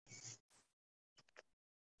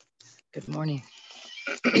Good morning.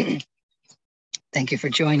 Thank you for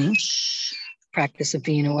joining. Practice of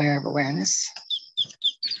being aware of awareness.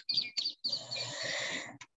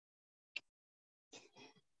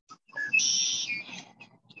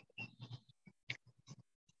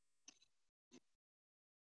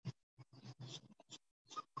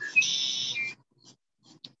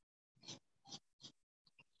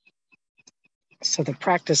 So the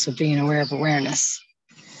practice of being aware of awareness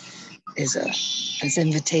is an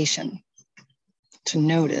invitation to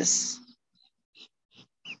notice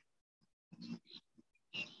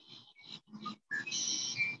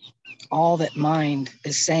all that mind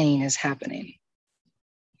is saying is happening.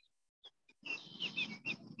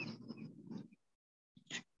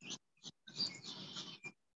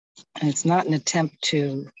 And it's not an attempt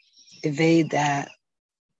to evade that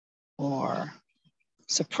or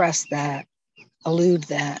suppress that, elude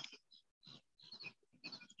that,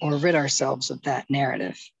 or rid ourselves of that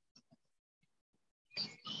narrative.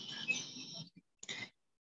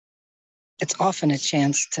 It's often a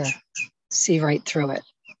chance to see right through it.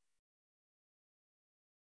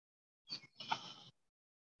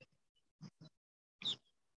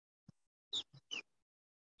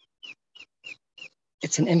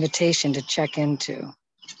 It's an invitation to check into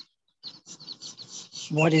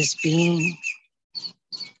what is being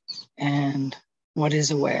and what is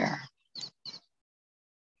aware.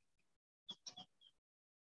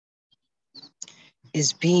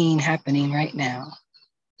 Is being happening right now?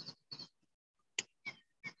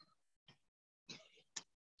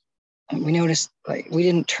 And we noticed we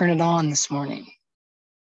didn't turn it on this morning.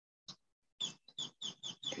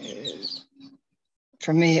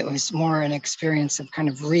 For me, it was more an experience of kind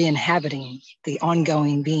of re-inhabiting the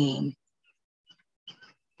ongoing being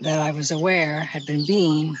that I was aware had been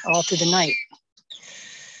being all through the night.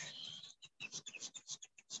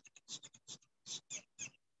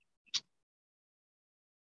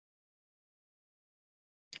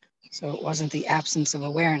 So it wasn't the absence of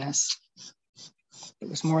awareness. It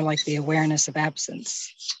was more like the awareness of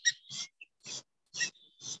absence.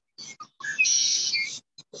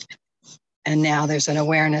 And now there's an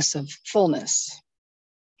awareness of fullness.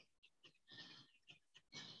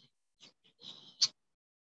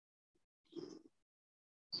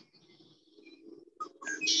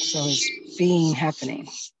 So it's being happening.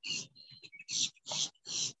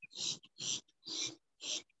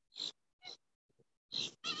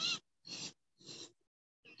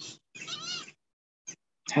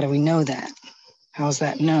 How do we know that? How is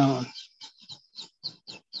that known?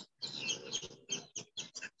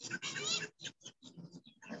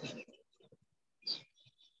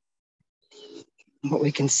 What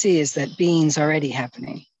we can see is that being's already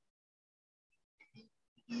happening.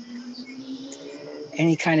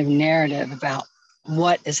 Any kind of narrative about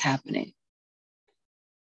what is happening,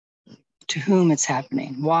 to whom it's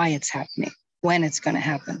happening, why it's happening, when it's going to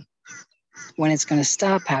happen, when it's going to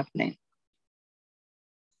stop happening,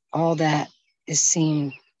 all that is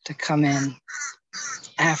seen to come in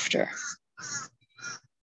after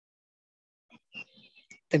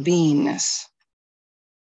the beingness,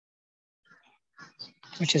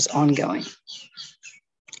 which is ongoing,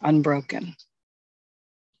 unbroken.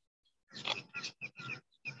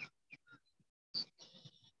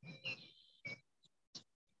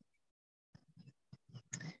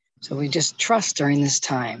 So we just trust during this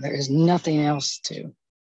time. There is nothing else to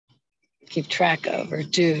keep track of or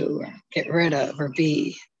do or get rid of or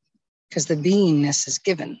be, because the beingness is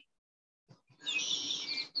given.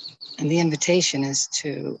 And the invitation is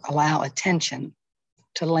to allow attention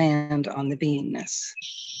to land on the beingness.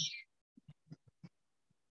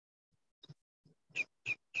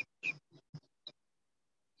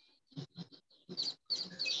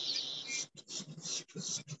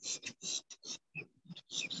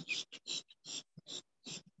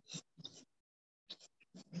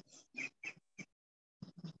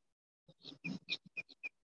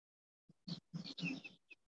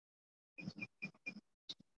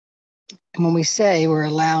 And when we say we're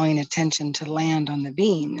allowing attention to land on the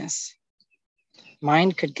beingness,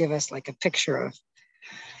 mind could give us like a picture of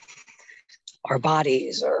our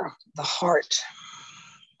bodies or the heart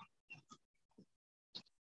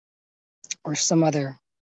or some other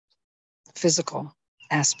physical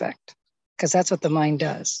aspect, because that's what the mind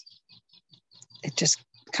does. It just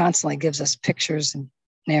constantly gives us pictures and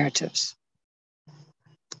narratives.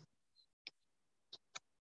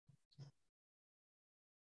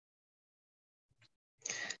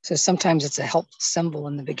 So sometimes it's a helpful symbol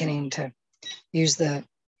in the beginning to use the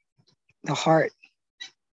heart.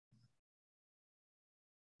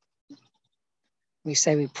 We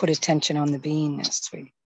say we put attention on the beingness.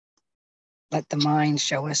 We let the mind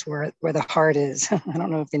show us where the heart is. I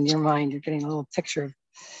don't know if in your mind you're getting a little picture of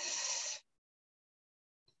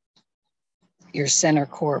your center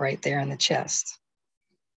core right there in the chest.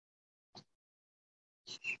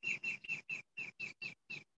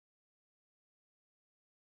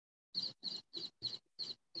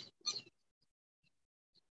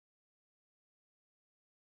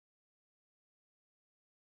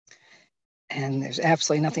 And there's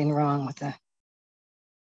absolutely nothing wrong with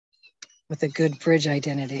a good bridge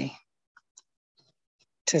identity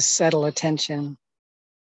to settle attention,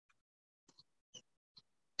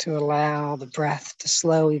 to allow the breath to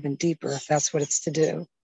slow even deeper if that's what it's to do.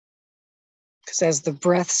 Because as the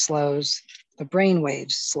breath slows, the brain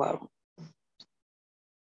waves slow.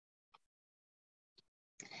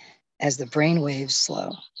 As the brain waves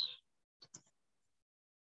slow,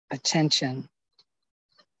 attention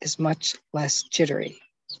is much less jittery,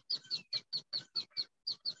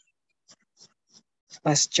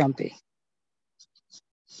 less jumpy.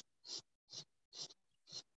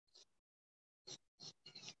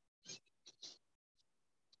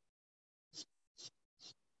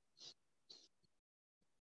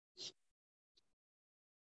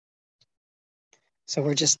 So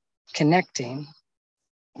we're just connecting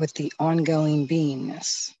with the ongoing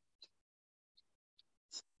beingness.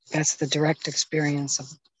 That's the direct experience of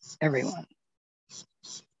everyone.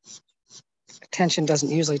 Attention doesn't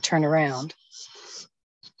usually turn around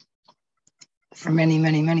for many,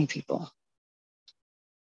 many, many people.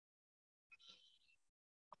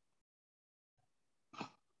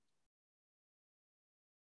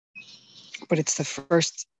 But it's the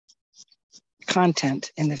first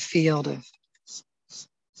content in the field of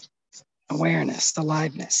awareness,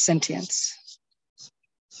 aliveness, sentience.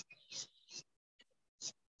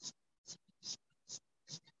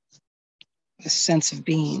 The sense of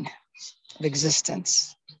being, of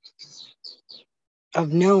existence,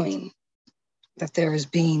 of knowing that there is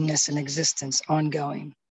beingness and existence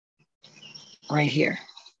ongoing right here.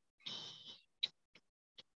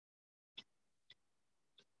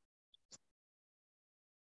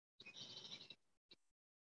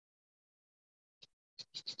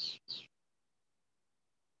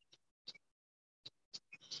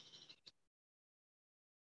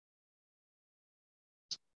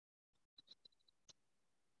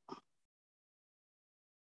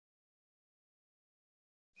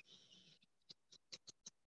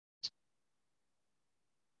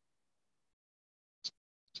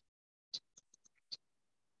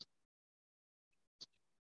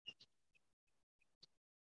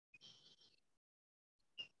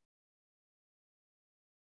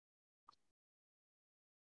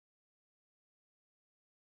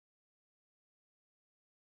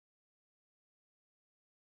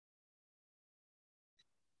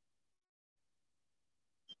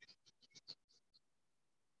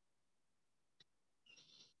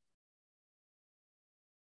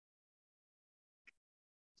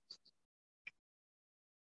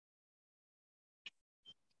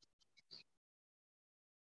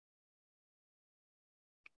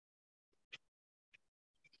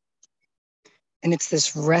 And it's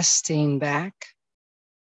this resting back,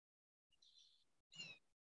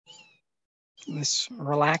 this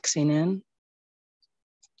relaxing in,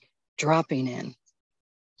 dropping in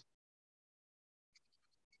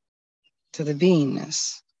to the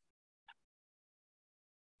beingness.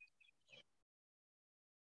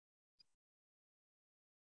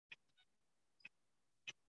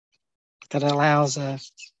 That allows a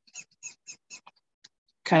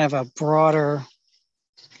kind of a broader,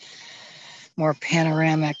 more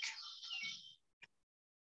panoramic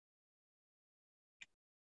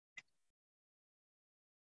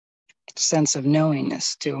sense of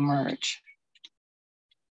knowingness to emerge.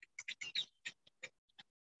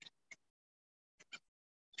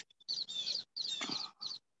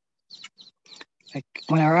 Like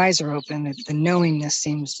when our eyes are open, the knowingness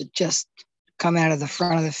seems to just come out of the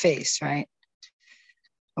front of the face, right?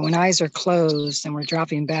 But when eyes are closed and we're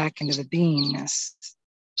dropping back into the beingness,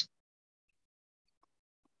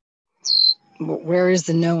 where is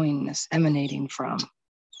the knowingness emanating from?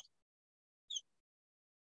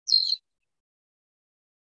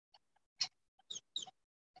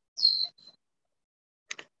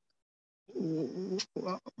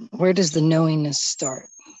 Where does the knowingness start?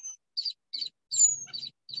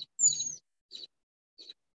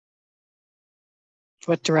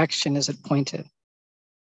 What direction is it pointed?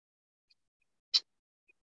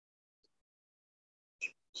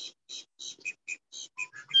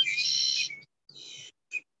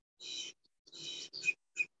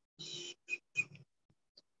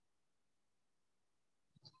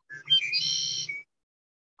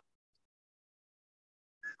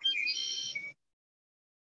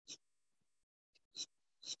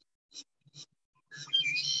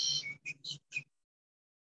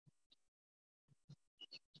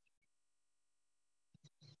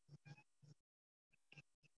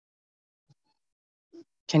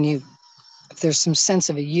 If there's some sense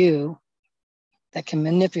of a you that can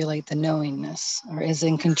manipulate the knowingness or is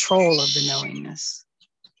in control of the knowingness,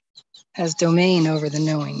 has domain over the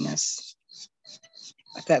knowingness,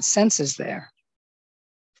 if that sense is there,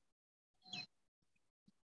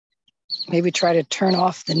 maybe try to turn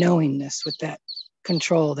off the knowingness with that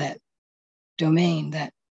control, that domain,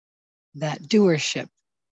 that doership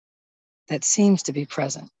that seems to be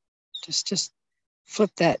present. Just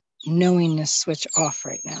flip that knowingness switch off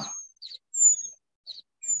right now.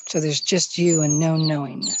 So there's just you and no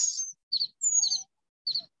knowingness.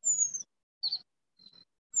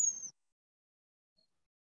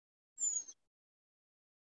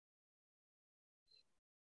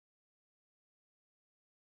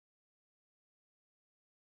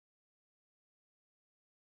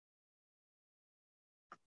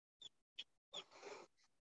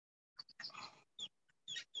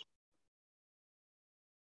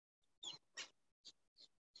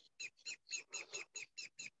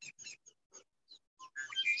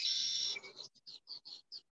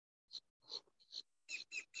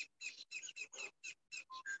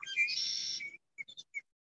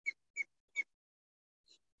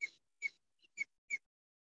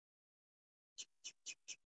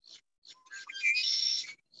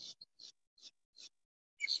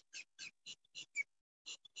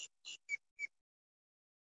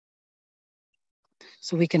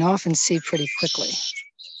 So we can often see pretty quickly,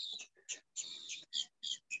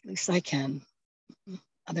 at least I can,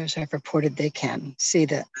 others have reported they can, see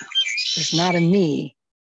that there's not a me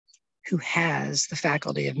who has the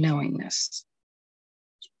faculty of knowingness.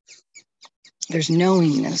 There's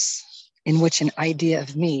knowingness in which an idea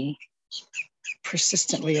of me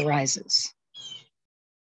persistently arises.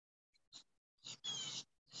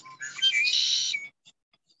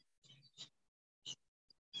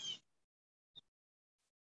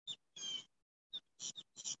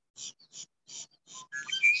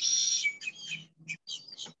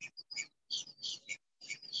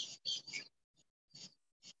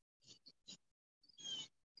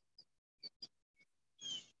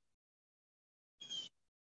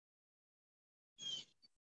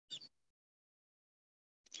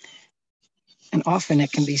 And often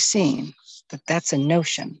it can be seen that that's a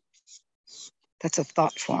notion. That's a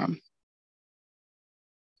thought form.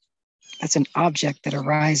 That's an object that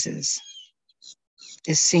arises,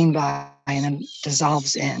 is seen by, and then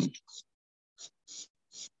dissolves in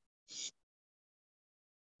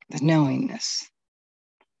the knowingness,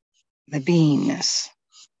 the beingness,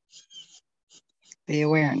 the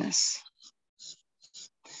awareness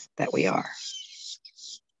that we are.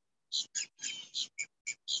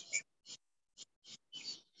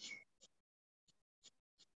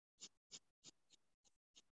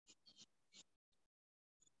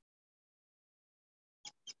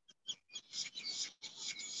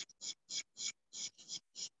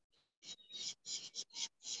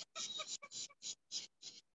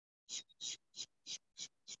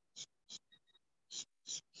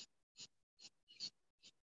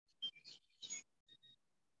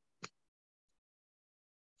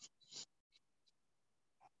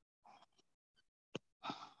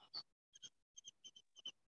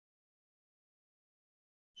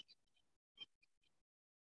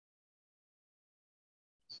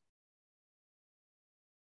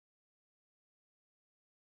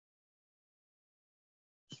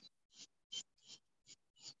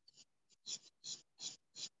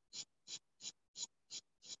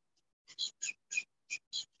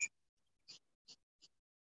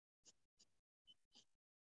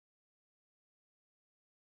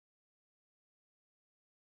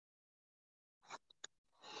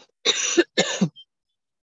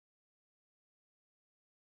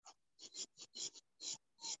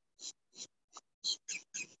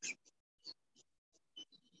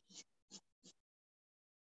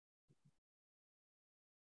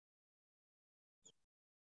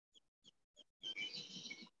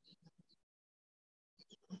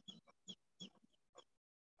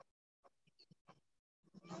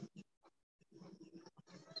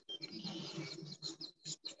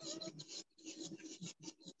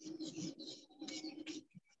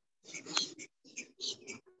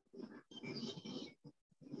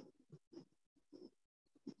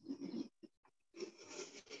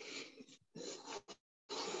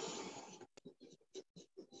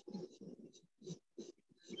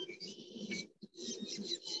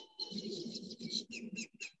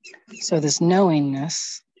 So this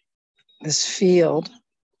knowingness, this field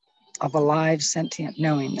of alive sentient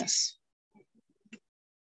knowingness,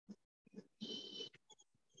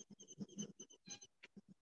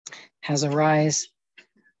 has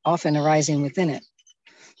often arising within it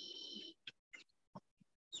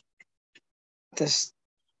this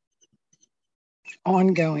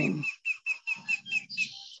ongoing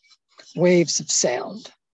waves of sound.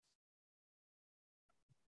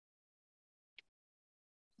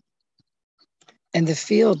 And the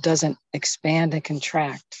field doesn't expand and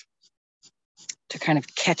contract to kind of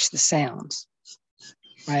catch the sounds,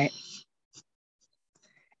 right?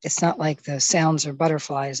 It's not like the sounds are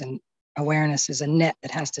butterflies and awareness is a net that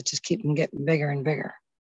has to just keep them getting bigger and bigger.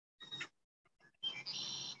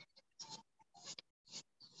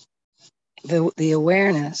 The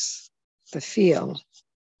awareness, the field,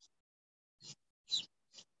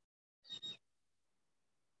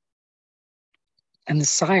 and the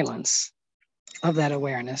silence of that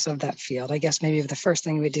awareness, of that field. I guess maybe the first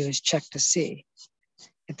thing we do is check to see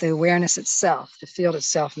if the awareness itself, the field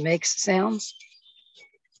itself, makes sounds,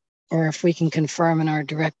 or if we can confirm in our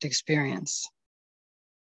direct experience.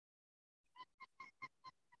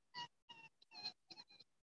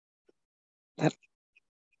 That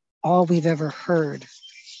all we've ever heard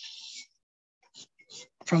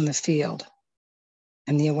from the field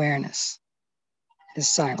and the awareness is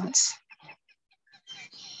silence.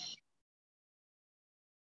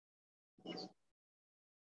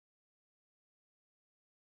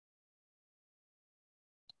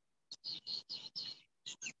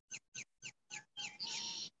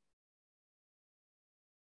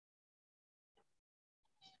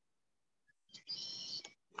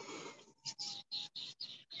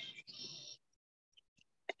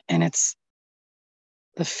 And it's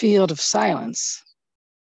the field of silence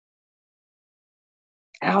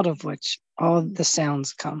out of which all the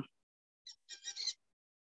sounds come.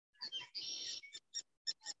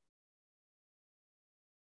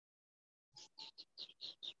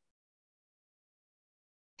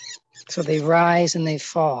 So they rise and they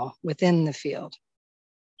fall within the field.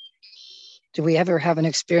 Do we ever have an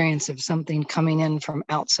experience of something coming in from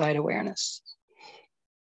outside awareness?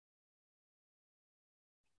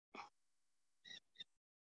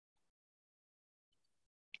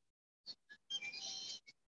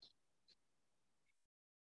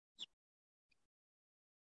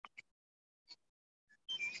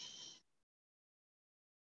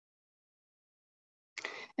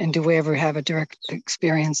 And do we ever have a direct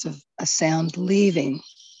experience of a sound leaving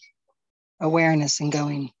awareness and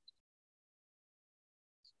going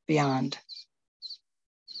beyond?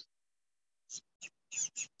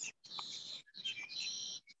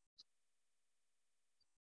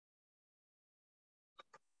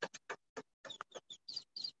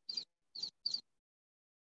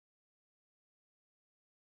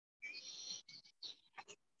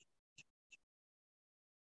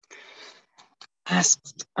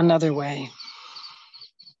 Asked another way.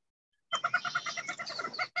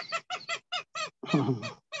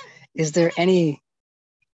 Is there any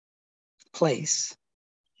place,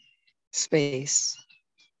 space,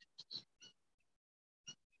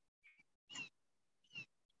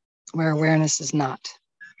 where awareness is not?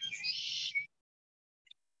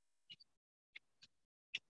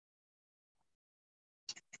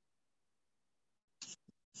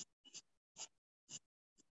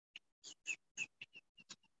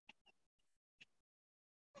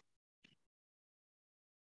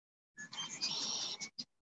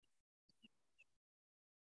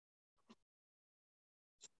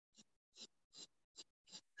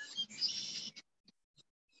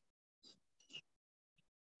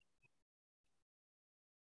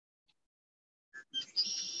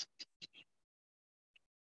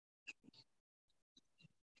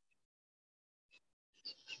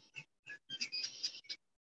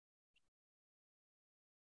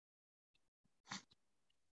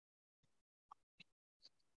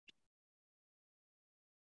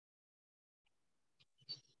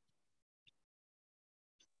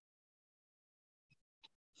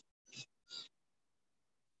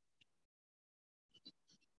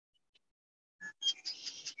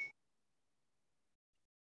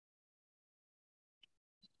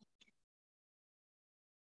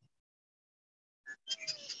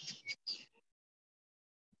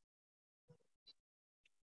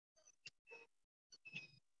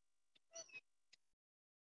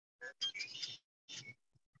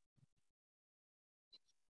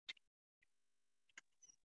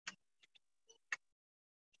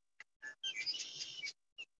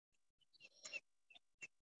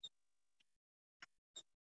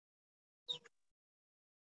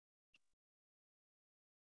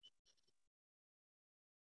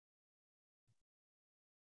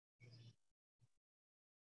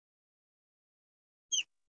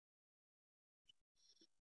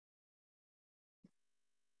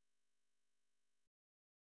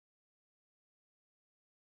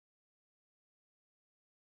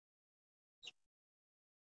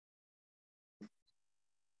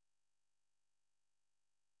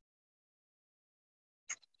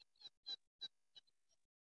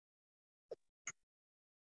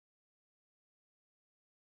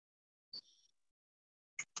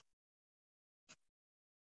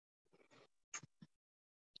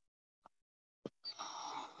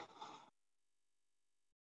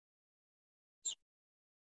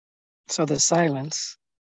 So the silence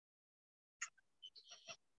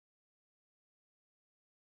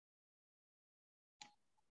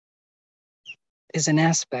is an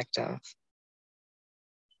aspect of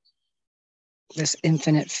this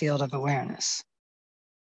infinite field of awareness.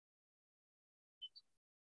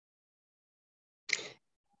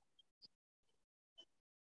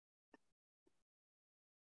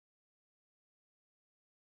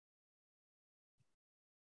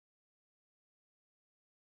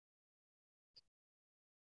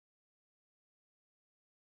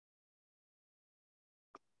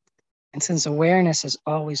 And since awareness is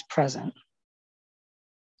always present,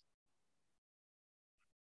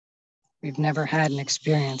 we've never had an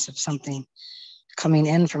experience of something coming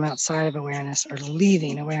in from outside of awareness or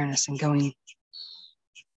leaving awareness and going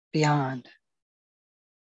beyond.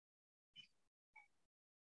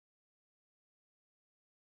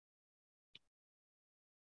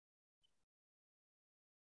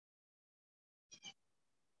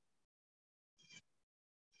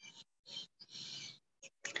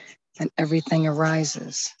 And everything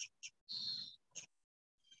arises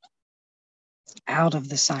out of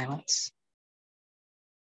the silence,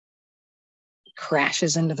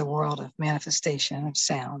 crashes into the world of manifestation of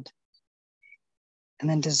sound, and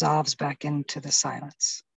then dissolves back into the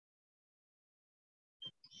silence.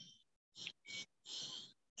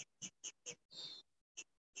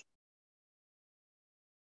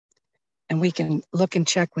 And we can look and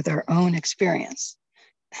check with our own experience.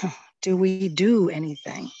 Do we do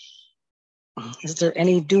anything? Is there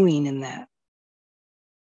any doing in that?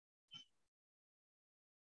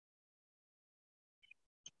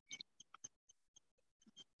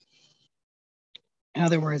 In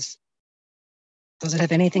other words, does it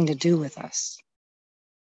have anything to do with us?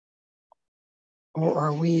 Or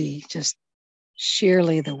are we just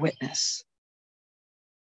sheerly the witness,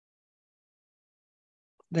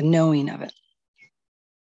 the knowing of it?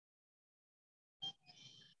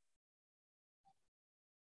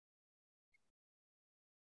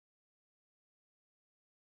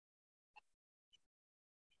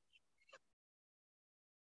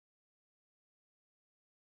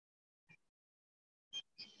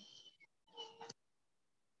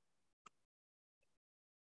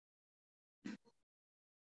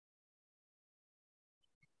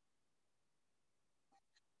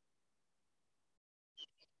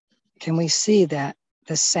 Can we see that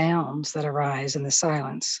the sounds that arise in the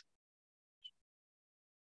silence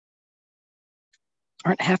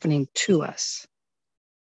aren't happening to us?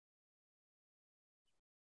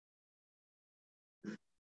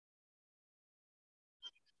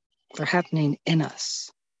 They're happening in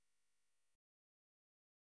us.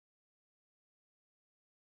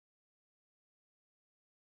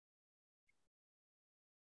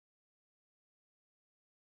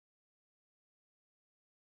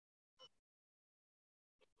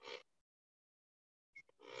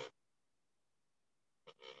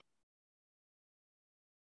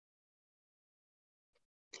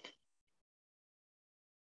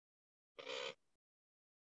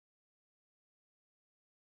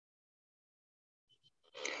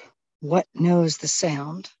 What knows the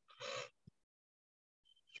sound?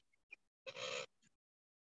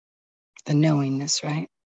 The knowingness, right?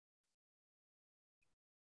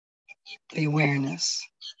 The awareness.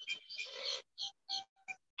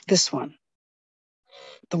 This one,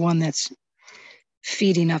 the one that's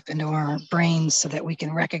feeding up into our brains so that we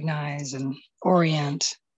can recognize and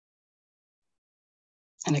orient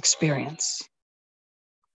and experience.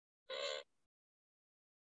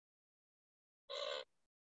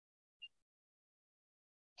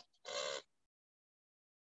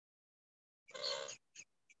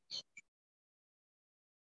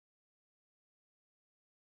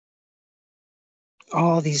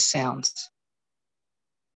 All these sounds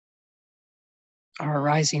are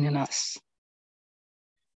arising in us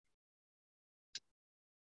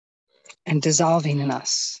and dissolving in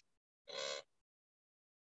us.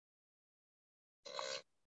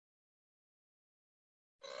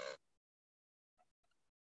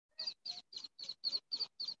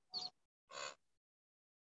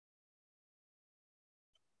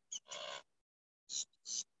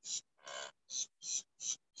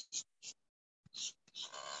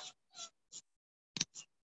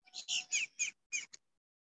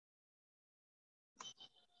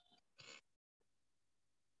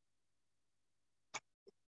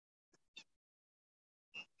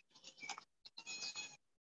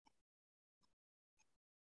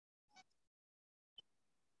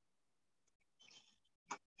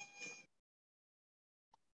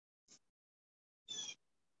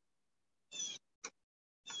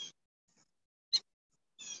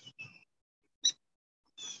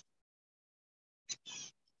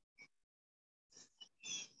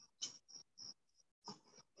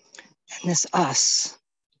 And this us,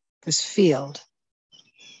 this field,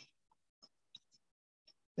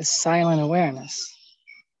 this silent awareness,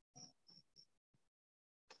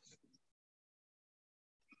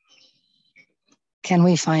 can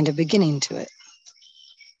we find a beginning to it?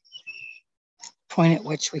 Point at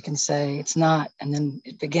which we can say it's not, and then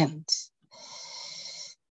it begins.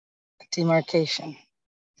 A demarcation,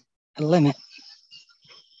 a limit,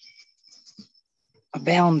 a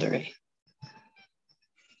boundary.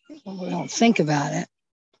 We don't think about it.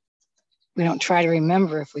 We don't try to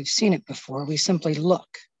remember if we've seen it before. We simply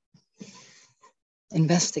look,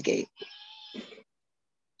 investigate.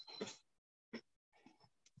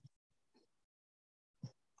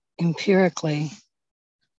 Empirically,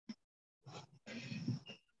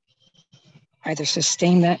 either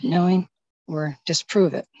sustain that knowing or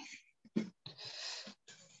disprove it.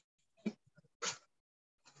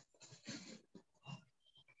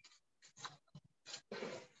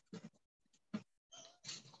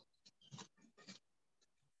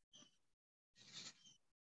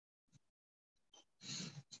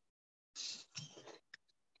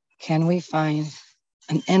 Can we find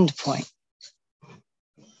an end point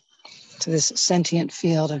to this sentient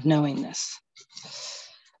field of knowingness?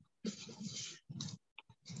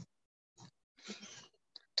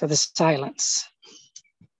 To the silence?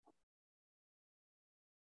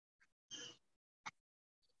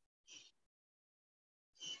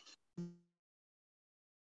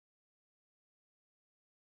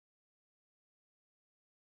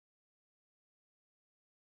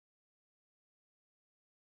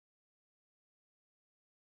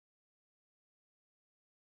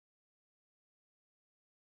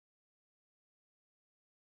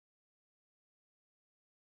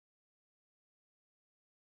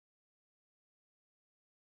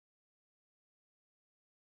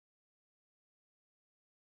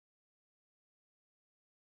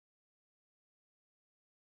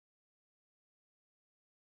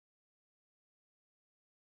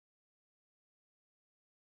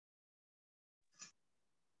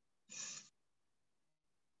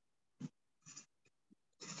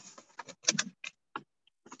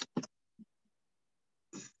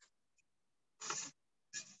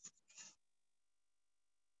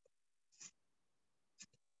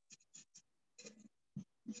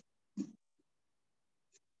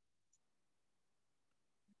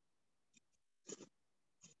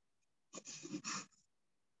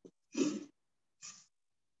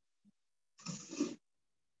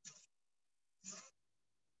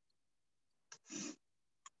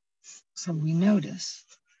 So we notice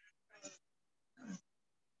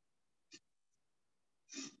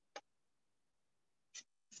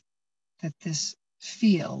that this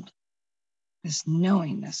field, this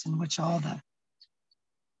knowingness in which all the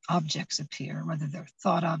objects appear, whether they're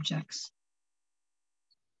thought objects,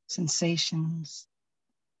 sensations,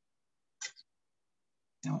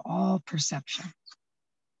 all perception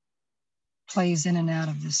plays in and out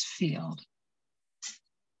of this field.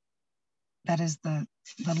 That is the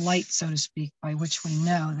light, so to speak, by which we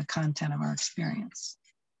know the content of our experience.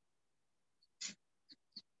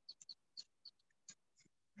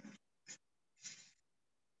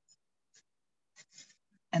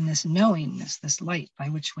 And this knowingness, this light by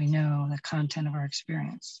which we know the content of our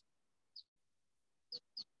experience.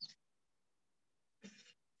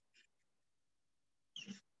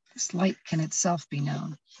 This light can itself be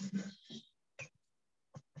known.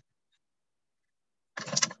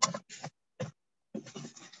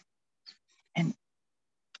 And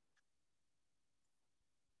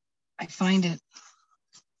I find it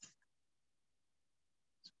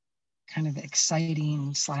kind of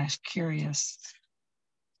exciting / curious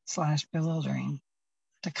 / bewildering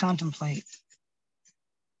to contemplate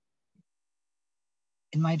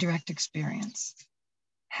in my direct experience.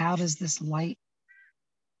 How does this light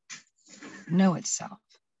know itself?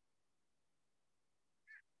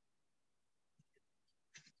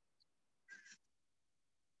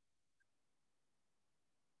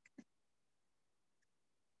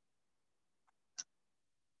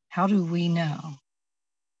 How do we know?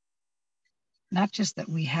 Not just that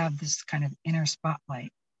we have this kind of inner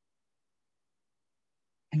spotlight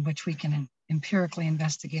in which we can empirically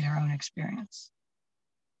investigate our own experience.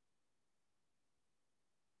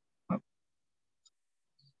 But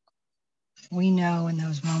we know in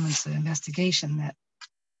those moments of investigation that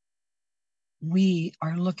we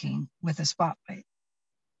are looking with a spotlight.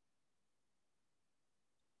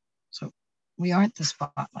 So we aren't the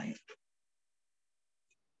spotlight.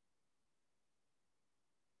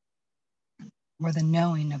 We're the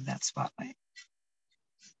knowing of that spotlight.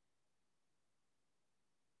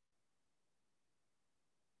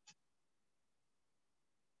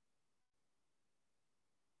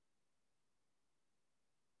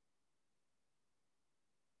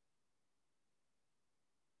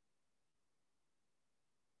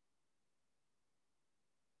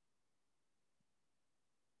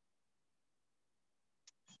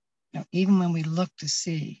 Even when we look to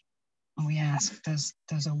see, and we ask, does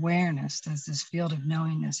awareness, does this field of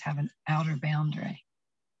knowingness have an outer boundary?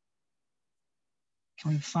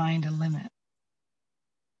 Can we find a limit?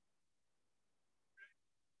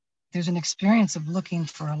 There's an experience of looking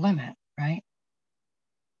for a limit, right?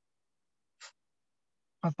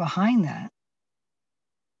 But behind that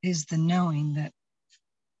is the knowing that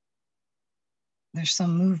there's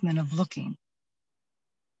some movement of looking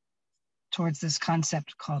towards this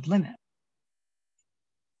concept called limit.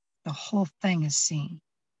 The whole thing is seen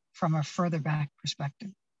from a further back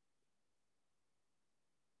perspective.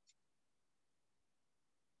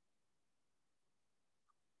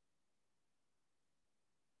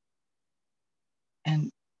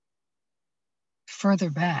 And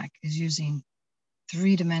further back is using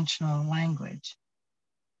three-dimensional language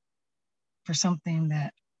for something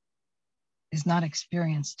that is not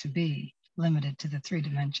experienced to be limited to the three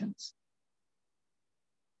dimensions.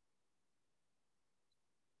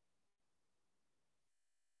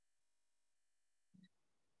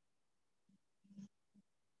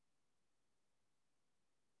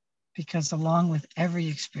 Because along with every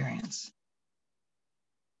experience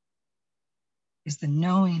is the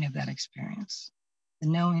knowing of that experience, the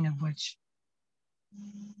knowing of which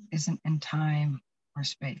isn't in time or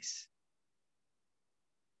space.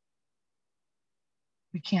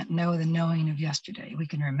 We can't know the knowing of yesterday. We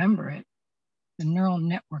can remember it. The neural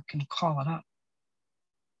network can call it up.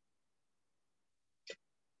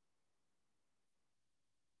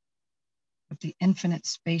 But the infinite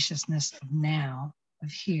spaciousness of now,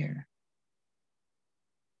 of here,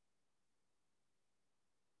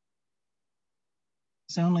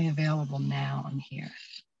 is only available now and here.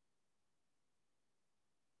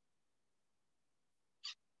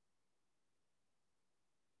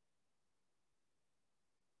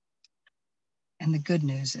 And the good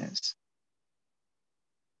news is,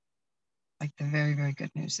 like the very, very good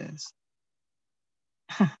news is,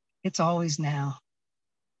 it's always now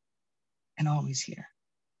and always here.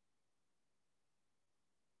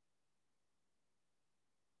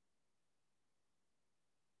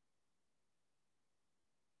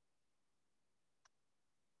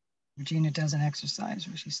 Regina does an exercise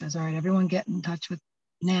where she says, all right, everyone get in touch with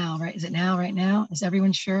now, right? Is it now, right now? Is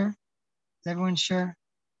everyone sure? Is everyone sure?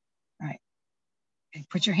 All right. Okay,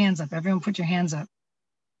 put your hands up. Everyone put your hands up.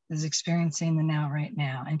 Is experiencing the now, right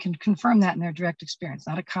now, and can confirm that in their direct experience,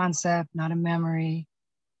 not a concept, not a memory,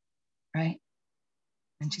 right?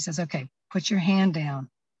 And she says, okay, put your hand down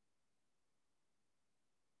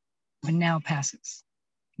when now passes.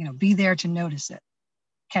 Be there to notice it,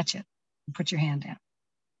 catch it, and put your hand down.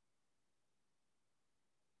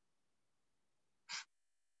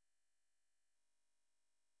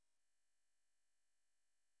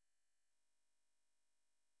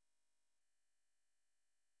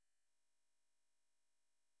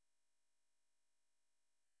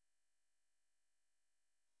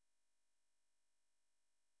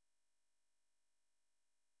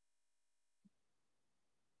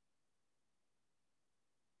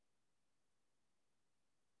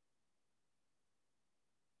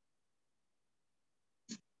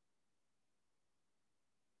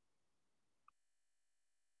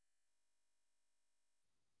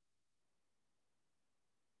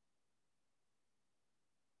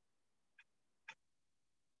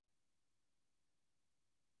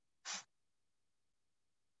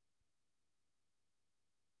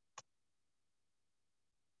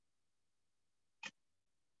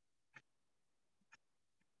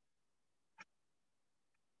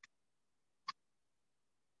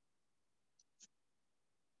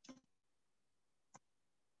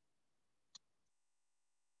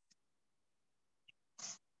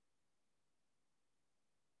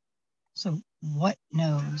 So what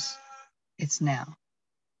knows it's now?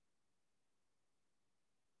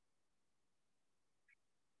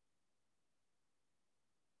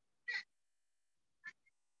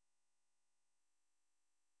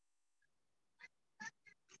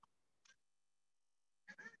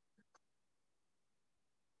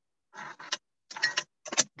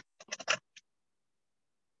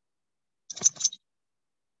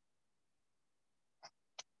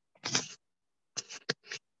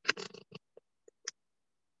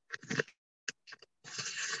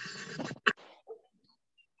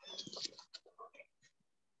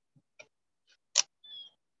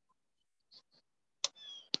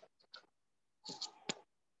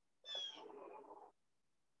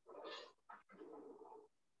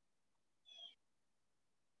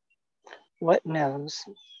 What knows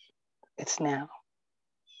it's now?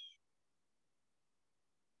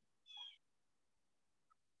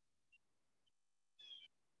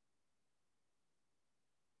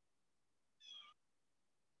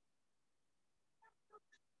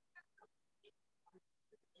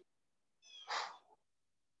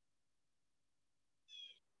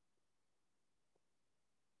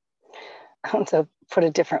 So put a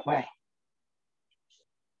different way.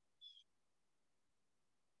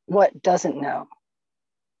 What doesn't know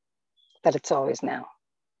that it's always now?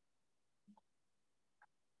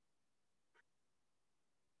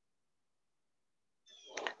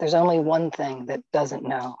 There's only one thing that doesn't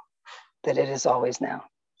know that it is always now.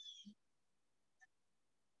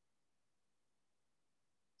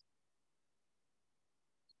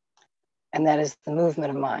 And that is the movement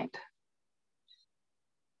of mind.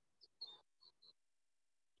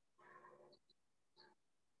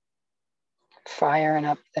 Firing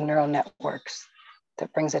up the neural networks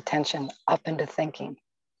that brings attention up into thinking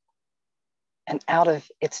and out of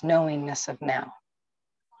its knowingness of now.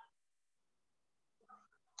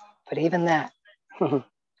 But even that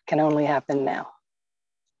can only happen now.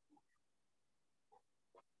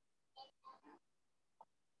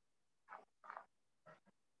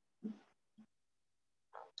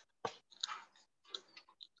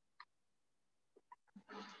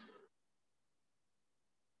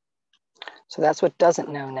 So that's what doesn't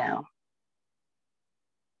know now.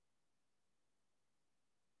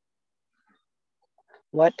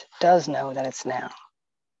 What does know that it's now?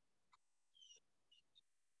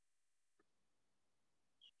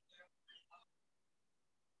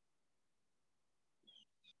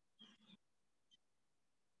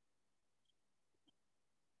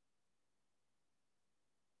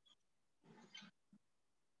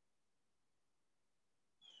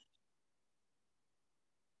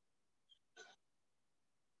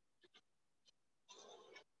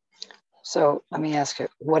 So let me ask you,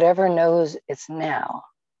 whatever knows it's now,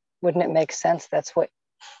 wouldn't it make sense that's what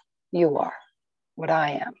you are, what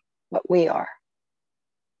I am, what we are?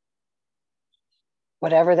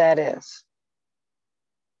 Whatever that is.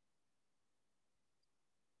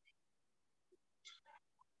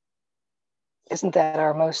 Isn't that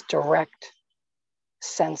our most direct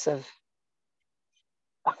sense of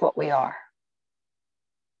what we are?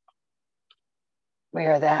 We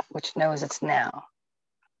are that which knows it's now.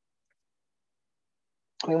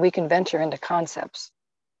 I mean, we can venture into concepts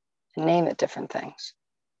and name it different things.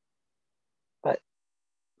 But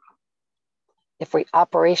if we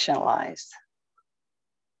operationalize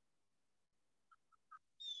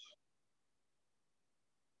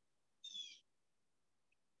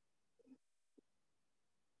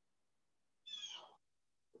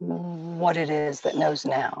what it is that knows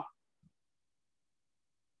now,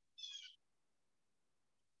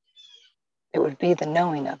 it would be the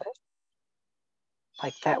knowing of it.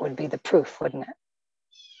 Like that would be the proof, wouldn't it?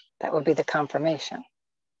 That would be the confirmation.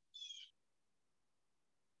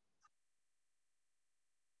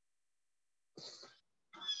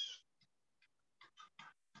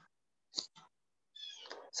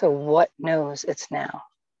 So what knows it's now?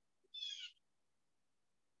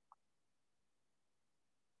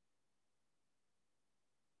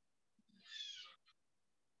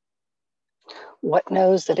 What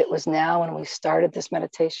knows that it was now when we started this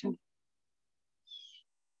meditation?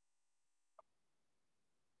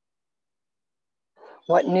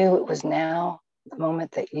 What knew it was now the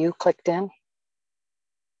moment that you clicked in?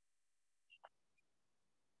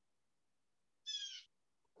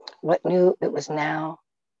 What knew it was now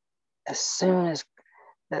as soon as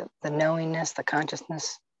the knowingness, the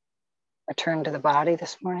consciousness returned to the body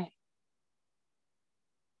this morning?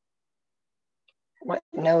 What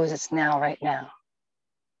knows it's now right now?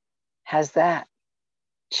 Has that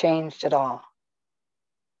changed at all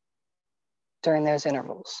during those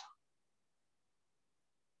intervals?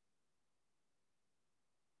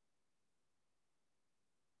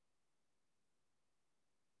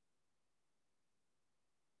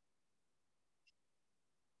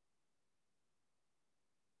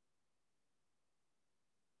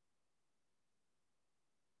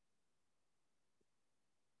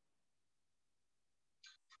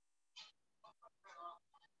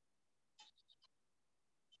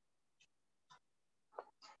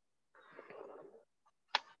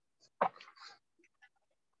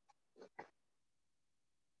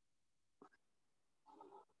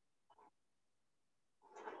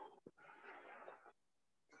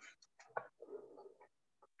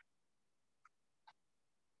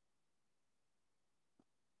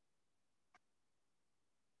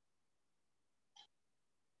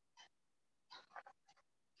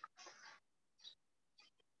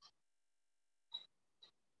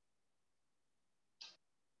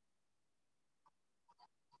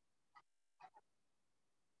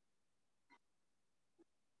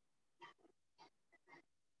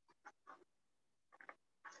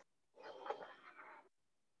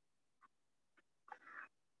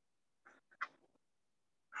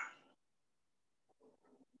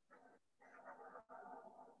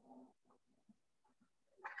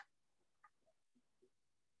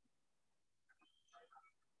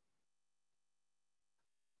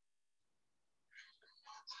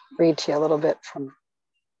 read to you a little bit from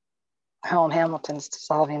Helen Hamilton's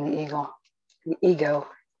Dissolving the Ego,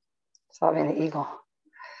 Solving the Ego.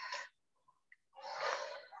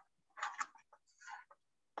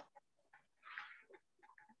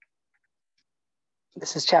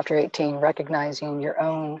 This is chapter 18, recognizing your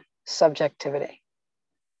own subjectivity.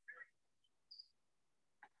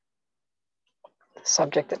 The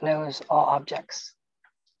subject that knows all objects,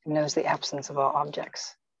 knows the absence of all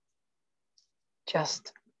objects,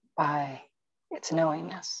 just by its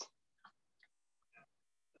knowingness.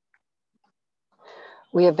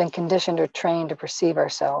 We have been conditioned or trained to perceive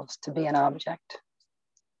ourselves to be an object.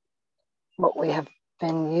 What we have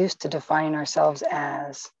been used to defining ourselves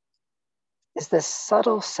as is this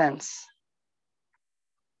subtle sense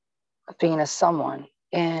of being a someone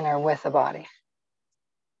in or with a body.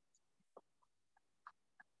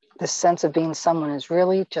 This sense of being someone is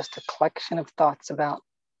really just a collection of thoughts about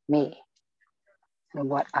me and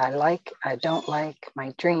what I like, I don't like,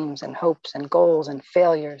 my dreams and hopes and goals and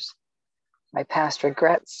failures, my past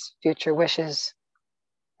regrets, future wishes,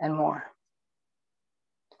 and more.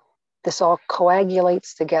 This all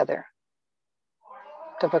coagulates together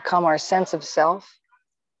to become our sense of self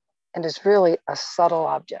and is really a subtle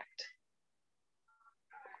object.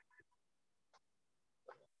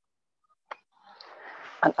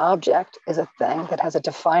 An object is a thing that has a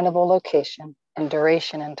definable location and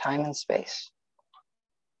duration in time and space.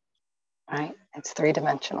 Right? It's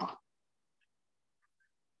three-dimensional.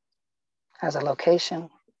 Has a location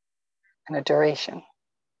and a duration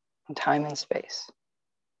in time and space.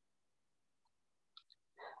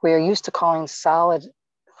 We are used to calling solid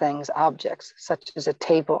things objects, such as a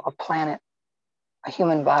table, a planet, a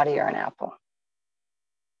human body, or an apple.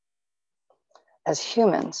 As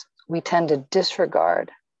humans, we tend to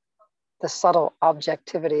disregard the subtle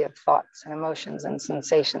objectivity of thoughts and emotions and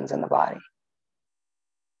sensations in the body.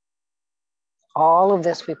 All of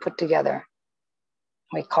this we put together,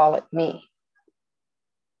 we call it me.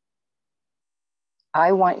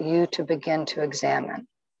 I want you to begin to examine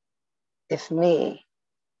if me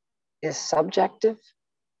is subjective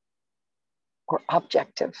or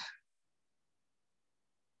objective.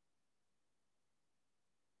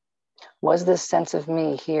 Was this sense of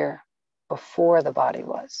me here before the body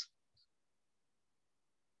was?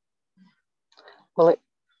 Will it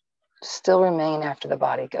still remain after the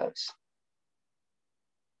body goes?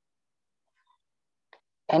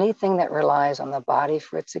 Anything that relies on the body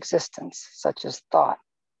for its existence, such as thought,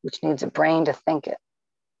 which needs a brain to think it,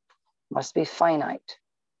 must be finite,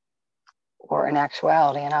 or in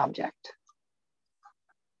actuality, an object.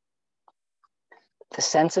 The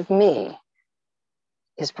sense of me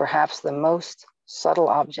is perhaps the most subtle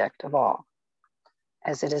object of all,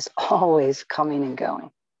 as it is always coming and going.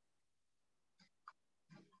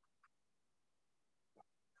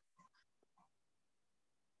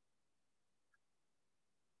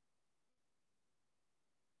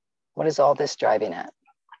 What is all this driving at?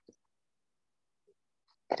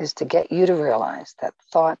 It is to get you to realize that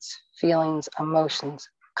thoughts, feelings, emotions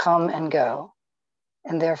come and go,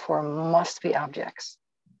 and therefore must be objects,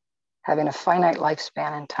 having a finite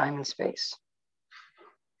lifespan in time and space.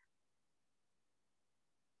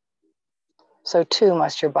 So too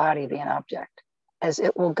must your body be an object, as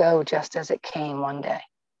it will go just as it came one day.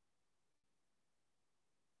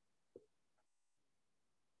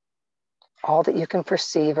 All that you can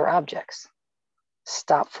perceive are objects.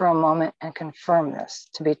 Stop for a moment and confirm this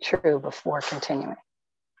to be true before continuing.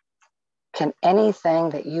 Can anything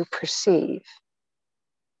that you perceive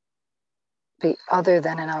be other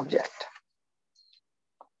than an object?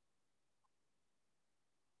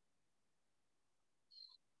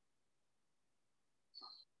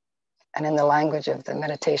 And in the language of the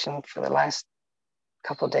meditation for the last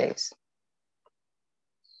couple of days,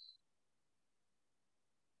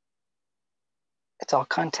 it's all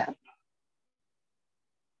content,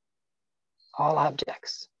 all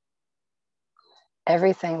objects,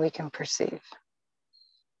 everything we can perceive.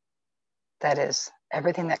 That is,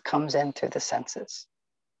 everything that comes in through the senses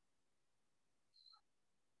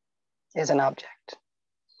is an object,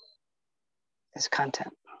 is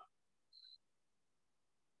content.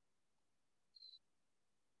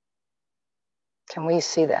 Can we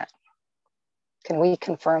see that? Can we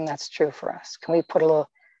confirm that's true for us? Can we put a little,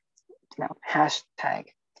 hashtag, a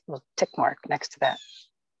little tick mark next to that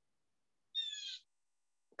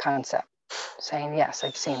concept, saying, yes,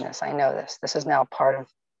 I've seen this, I know this. This is now part of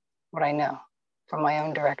what I know from my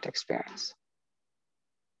own direct experience.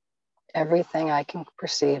 Everything I can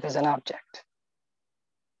perceive is an object.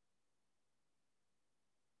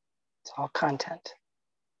 It's all content.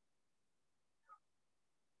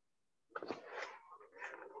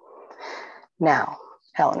 Now,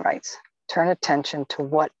 Helen writes, turn attention to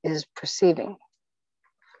what is perceiving.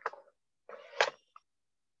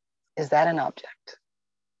 Is that an object?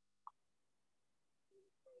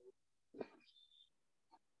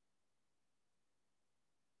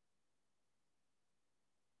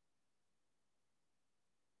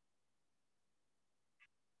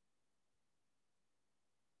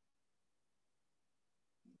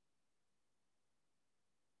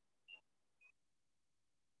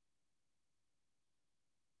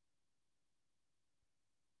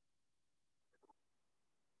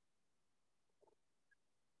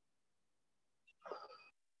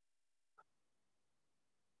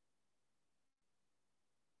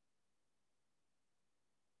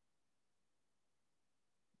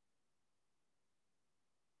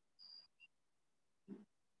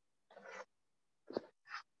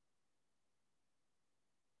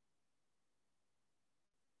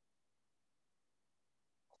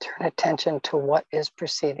 Turn attention to what is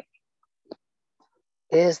perceiving.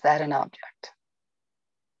 Is that an object?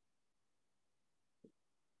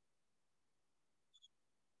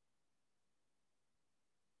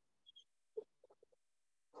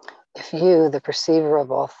 If you, the perceiver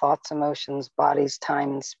of all thoughts, emotions, bodies,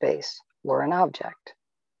 time, and space, were an object,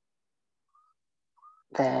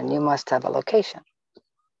 then you must have a location.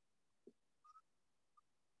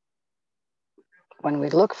 When we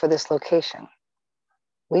look for this location,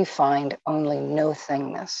 we find only no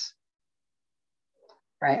thingness,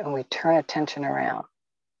 right? And we turn attention around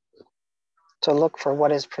to look for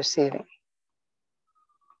what is perceiving.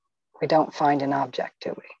 We don't find an object,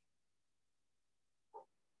 do we?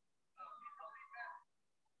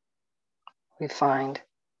 We find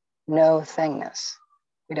no thingness.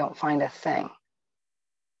 We don't find a thing.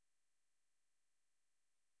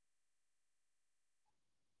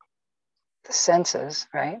 The senses,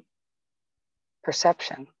 right?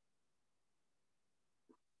 Perception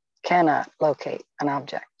cannot locate an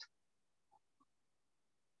object.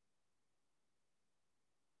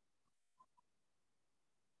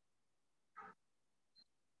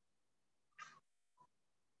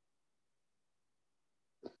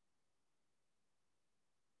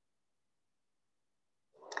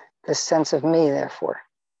 The sense of me, therefore,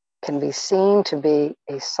 can be seen to be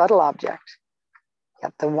a subtle object,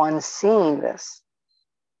 yet the one seeing this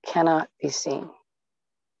cannot be seen.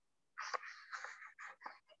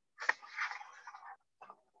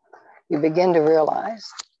 You begin to realize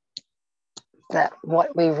that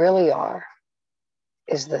what we really are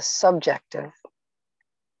is the subjective,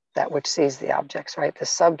 that which sees the objects, right? The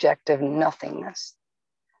subjective nothingness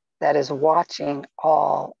that is watching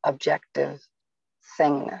all objective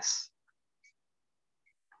thingness.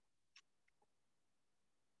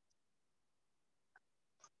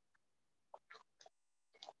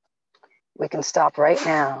 We can stop right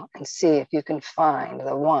now and see if you can find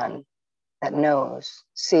the one that knows,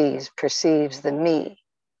 sees, perceives the me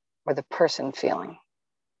or the person feeling.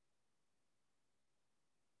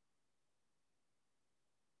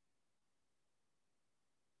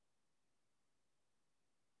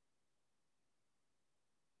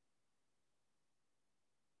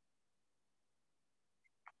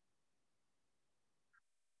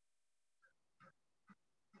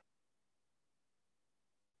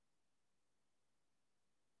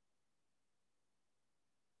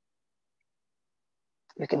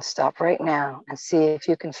 You can stop right now and see if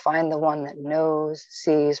you can find the one that knows,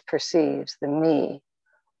 sees, perceives the me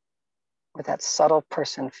with that subtle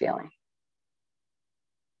person feeling.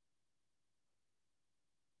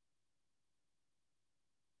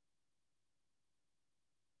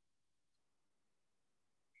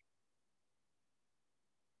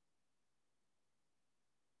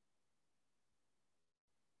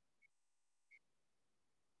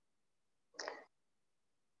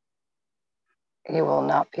 You will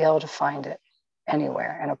not be able to find it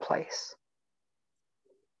anywhere in a place.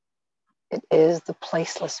 It is the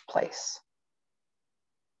placeless place.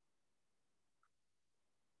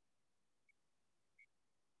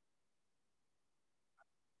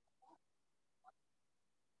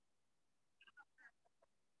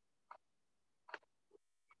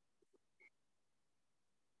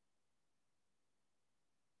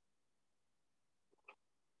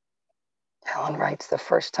 Helen writes, the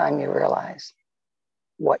first time you realize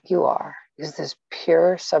what you are is this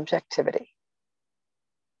pure subjectivity,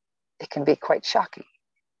 it can be quite shocking.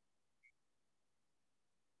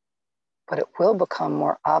 But it will become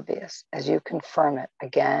more obvious as you confirm it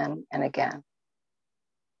again and again.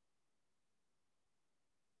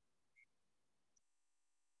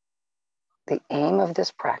 The aim of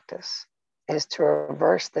this practice is to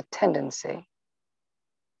reverse the tendency,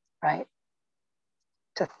 right,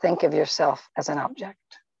 to think of yourself as an object,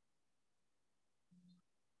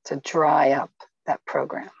 to dry up that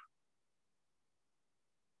program.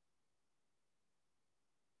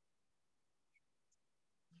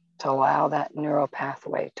 To allow that neural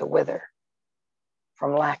pathway to wither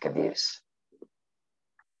from lack of use.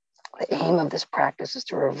 The aim of this practice is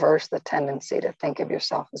to reverse the tendency to think of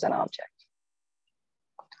yourself as an object.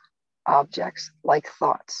 Objects, like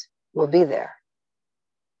thoughts, will be there,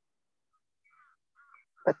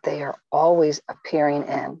 but they are always appearing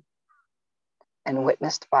in and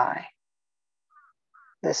witnessed by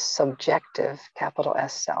this subjective, capital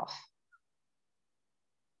S, self.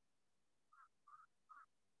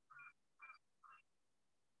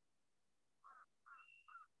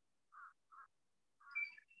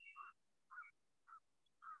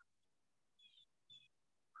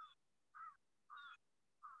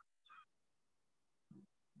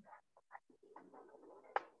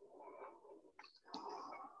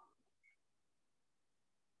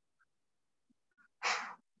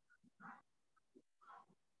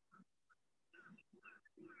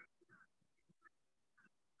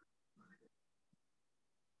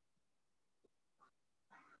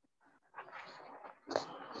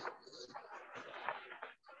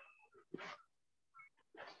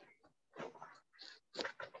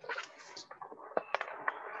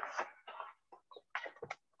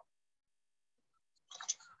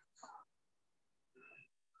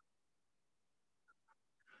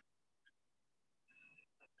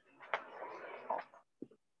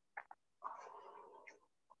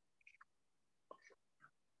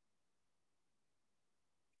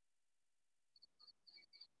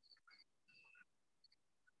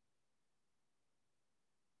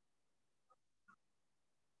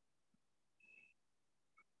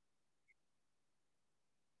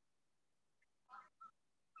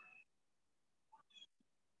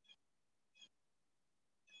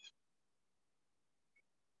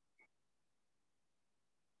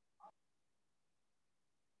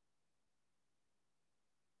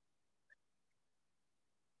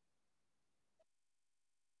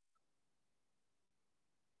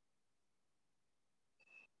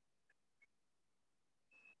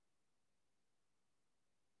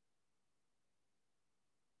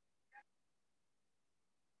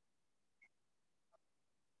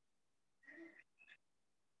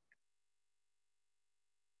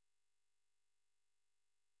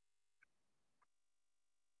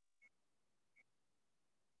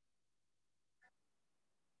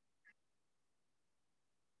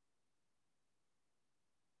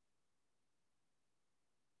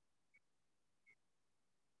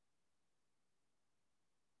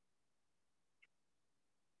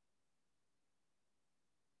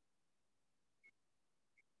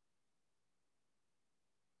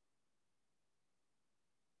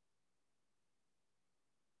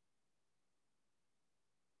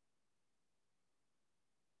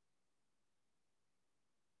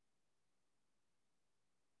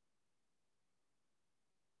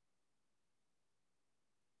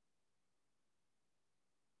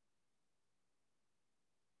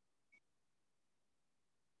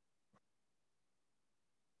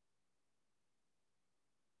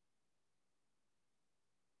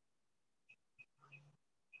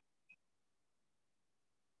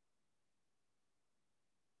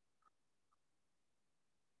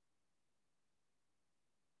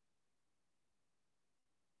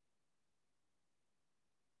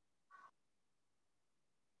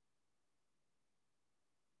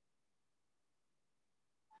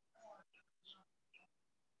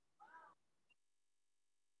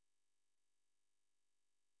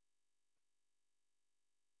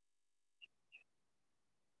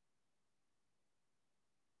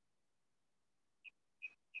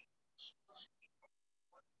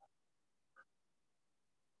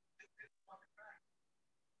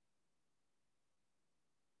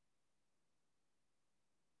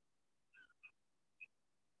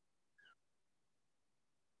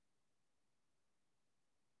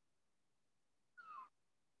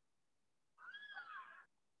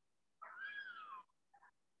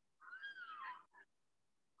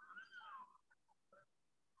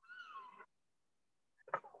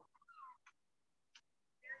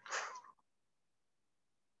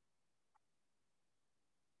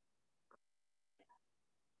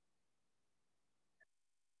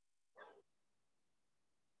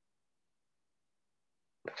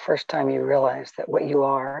 The first time you realize that what you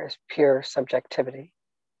are is pure subjectivity,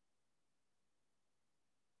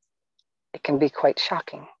 it can be quite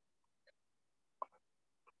shocking,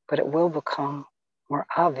 but it will become more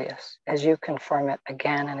obvious as you confirm it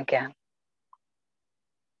again and again.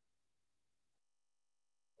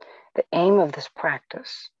 The aim of this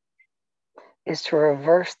practice is to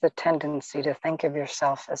reverse the tendency to think of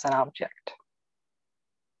yourself as an object.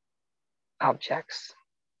 Objects,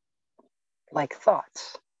 like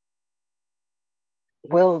thoughts,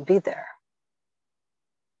 will be there,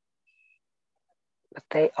 but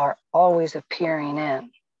they are always appearing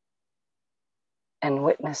in and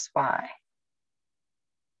witnessed by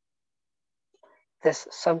this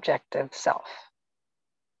subjective self.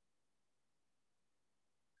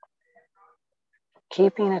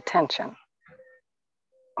 Keeping attention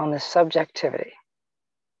on the subjectivity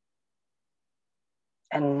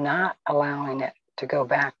and not allowing it to go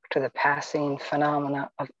back to the passing phenomena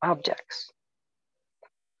of objects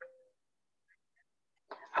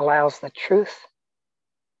allows the truth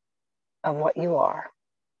of what you are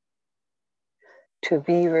to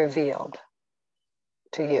be revealed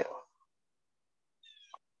to you.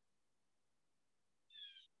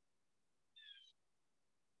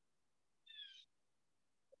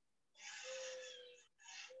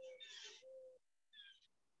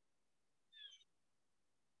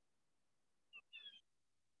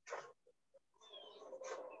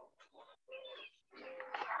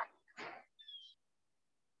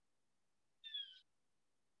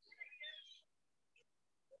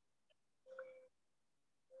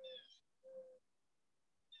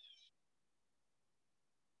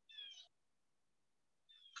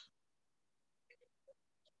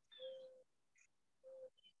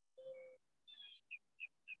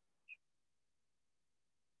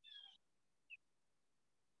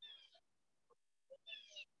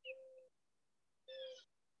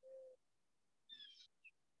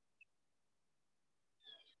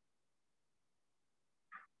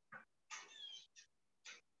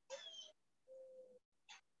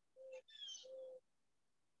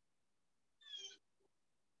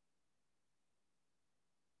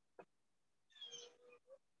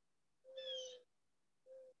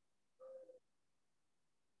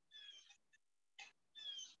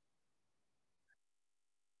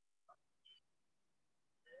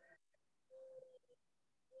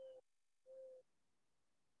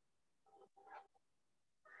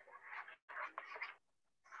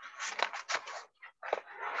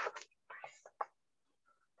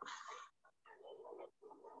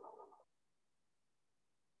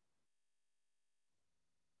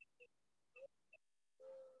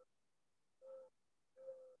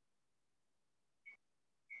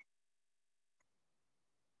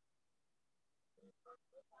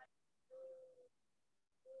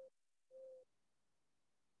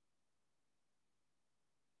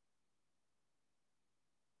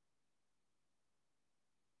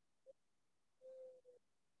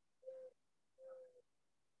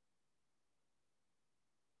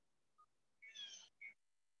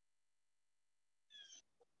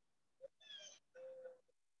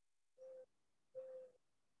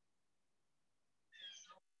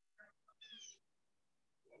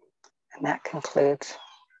 And that concludes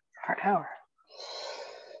our hour.